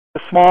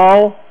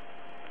small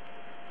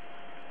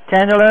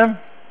cannula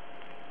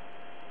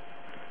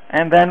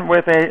and then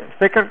with a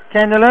thicker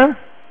cannula.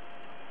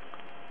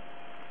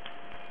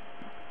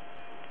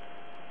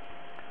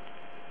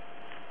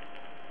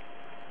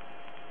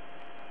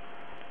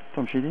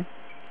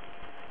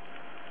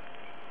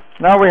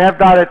 Now we have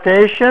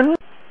dilatation.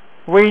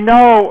 We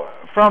know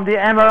from the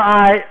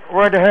MRI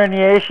where the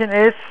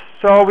herniation is,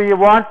 so we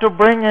want to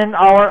bring in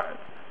our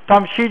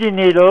Tomshidi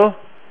needle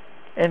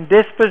in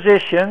this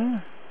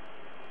position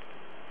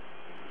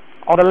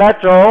on the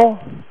lateral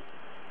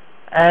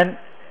and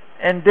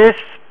in this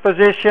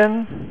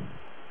position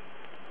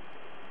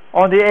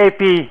on the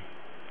AP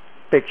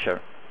picture.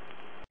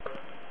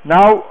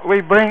 Now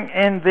we bring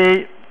in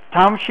the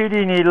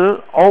Tomshidi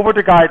needle over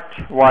the guide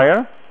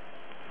wire.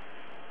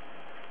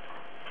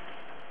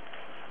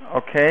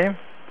 Okay.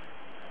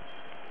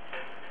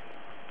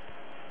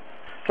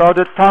 So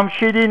the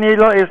Tomshidi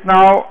needle is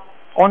now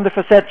on the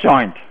facet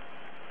joint.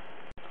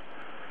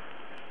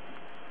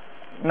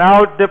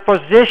 Now the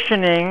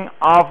positioning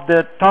of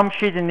the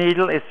Tomshidi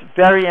needle is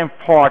very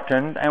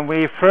important, and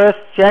we first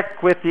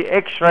check with the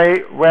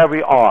X-ray where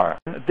we are.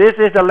 This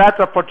is the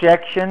lateral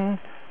projection,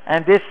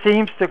 and this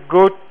seems to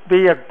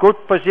be a good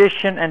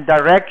position and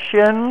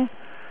direction.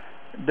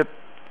 The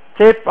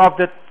tip of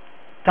the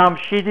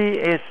Tomshidi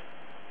is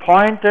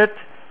pointed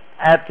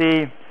at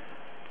the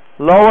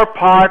lower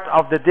part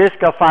of the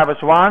discal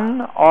fibrous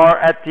 1 or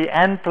at the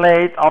end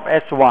plate of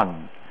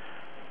S1.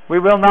 We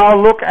will now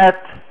look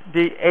at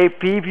the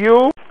AP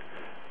view.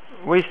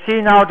 We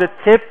see now the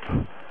tip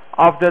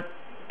of the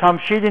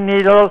Tomshidi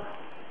needle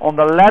on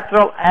the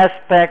lateral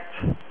aspect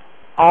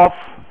of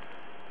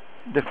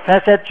the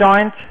facet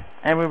joint,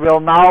 and we will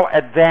now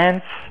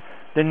advance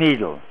the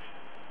needle.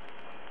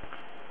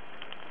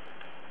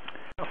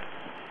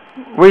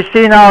 We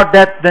see now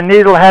that the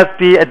needle has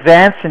been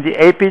advanced in the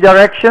AP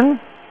direction,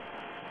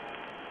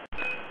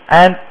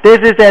 and this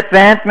is the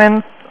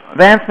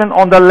advancement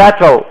on the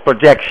lateral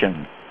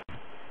projection.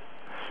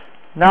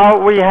 Now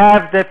we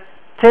have the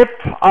tip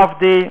of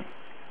the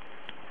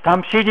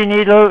Tomshidi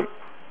needle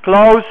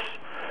close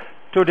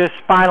to the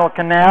spinal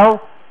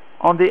canal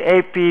on the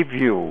AP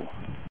view.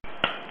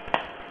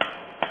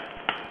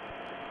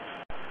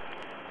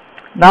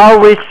 Now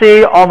we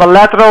see on the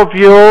lateral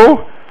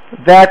view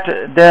that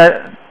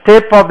the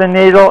tip of the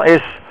needle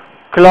is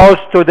close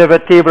to the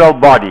vertebral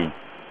body.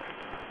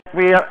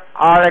 We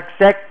are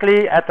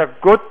exactly at a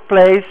good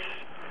place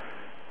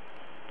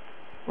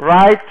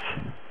right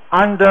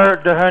under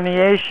the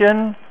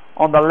herniation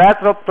on the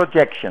lateral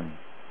projection.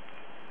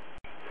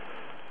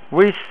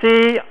 We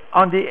see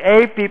on the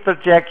AP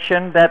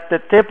projection that the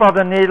tip of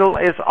the needle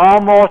is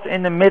almost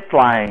in the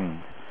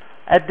midline.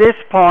 At this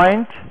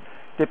point,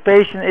 the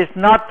patient is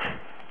not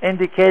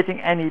indicating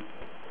any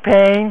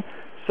pain,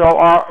 so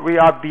we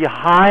are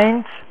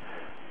behind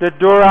the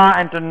dura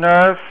and the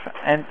nerve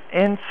and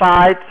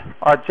inside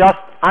or just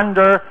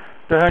under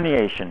the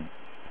herniation.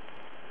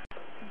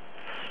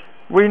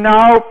 We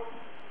now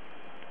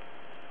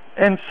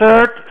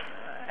insert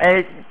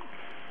a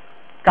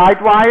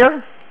guide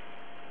wire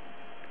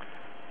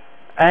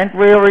and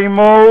we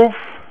remove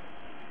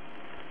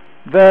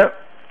the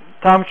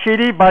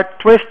Tomshidi by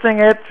twisting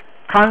it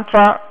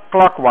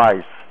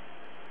counterclockwise.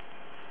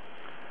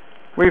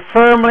 We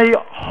firmly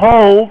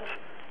hold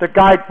the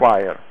guide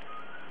wire.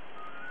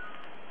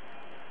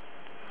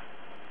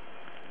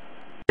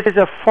 It is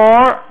a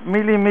 4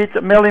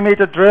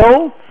 millimeter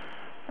drill,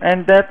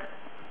 and that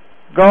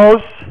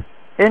goes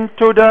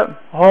into the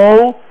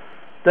hole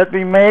that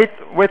we made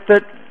with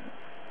the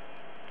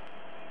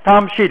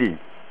Tomshidi.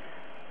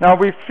 Now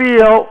we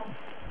feel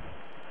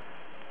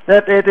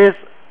that it is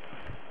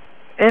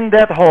in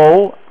that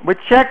hole. We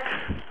check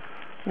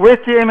with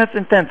the image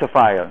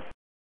intensifier.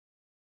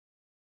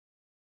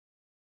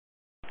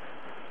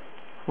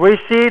 We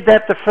see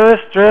that the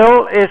first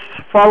drill is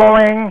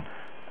following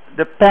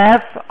the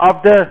path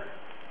of the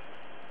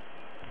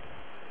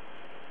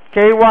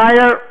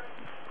K-wire,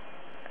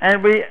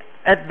 and we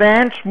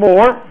advance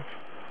more.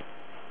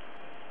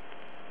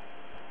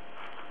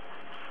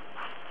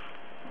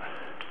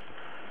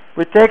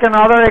 We take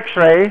another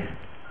X-ray,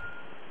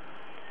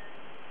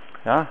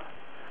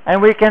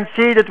 and we can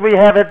see that we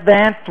have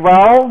advanced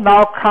well.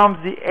 Now comes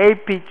the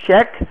AP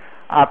check,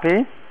 AP.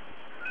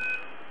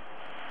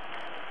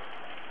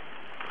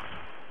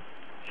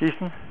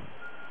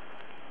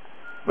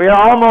 We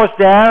are almost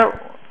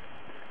there.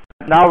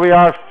 Now we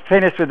are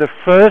finished with the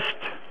first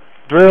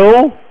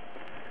drill,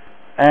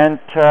 and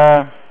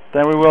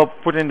then we will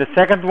put in the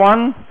second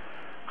one.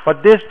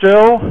 But this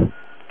drill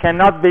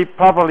cannot be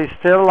properly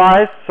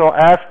sterilized, so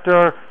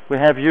after we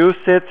have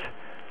used it,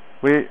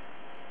 we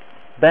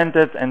bend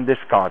it and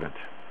discard it.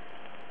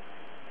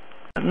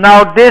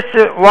 Now this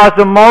was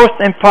the most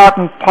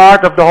important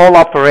part of the whole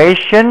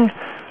operation.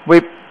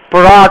 We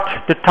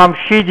brought the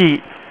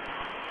Tomshidi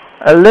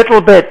a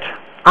little bit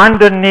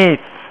underneath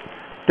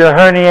the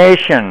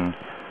herniation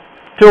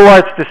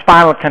towards the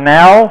spinal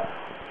canal,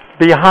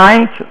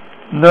 behind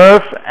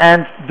nerve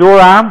and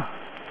dura,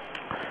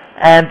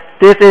 and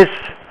this is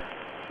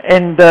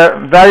in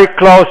the very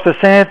close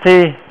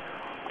vicinity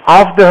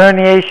of the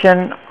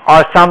herniation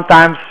or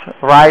sometimes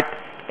right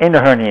in the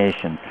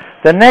herniation.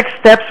 The next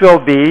steps will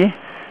be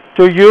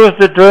to use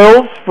the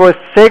drills for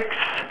 6,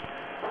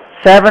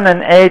 7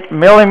 and 8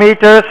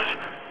 millimeters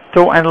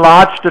to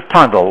enlarge the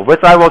tunnel,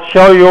 which I will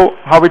show you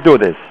how we do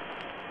this.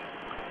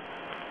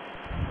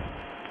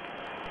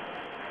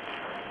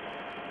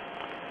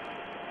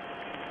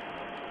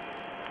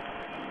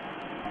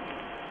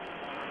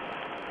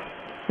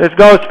 This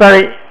goes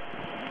very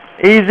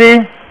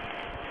easy.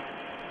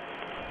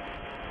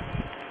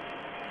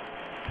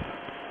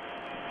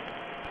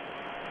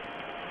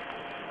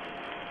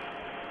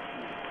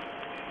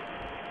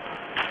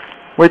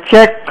 We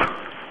check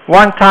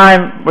one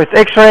time with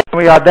X-ray,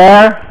 we are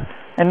there,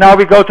 and now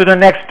we go to the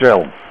next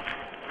drill.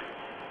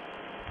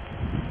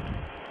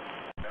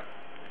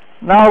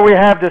 Now we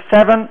have the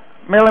 7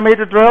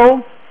 millimeter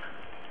drill.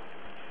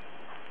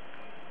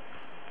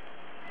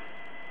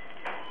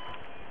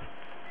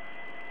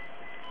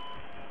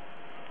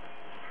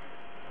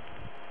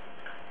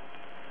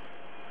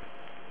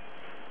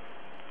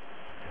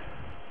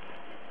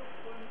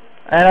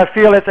 And I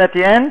feel it at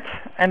the end,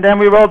 and then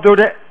we will do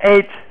the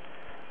 8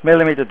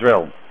 millimeter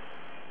drill.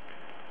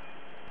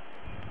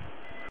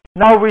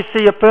 Now we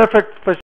see a perfect position.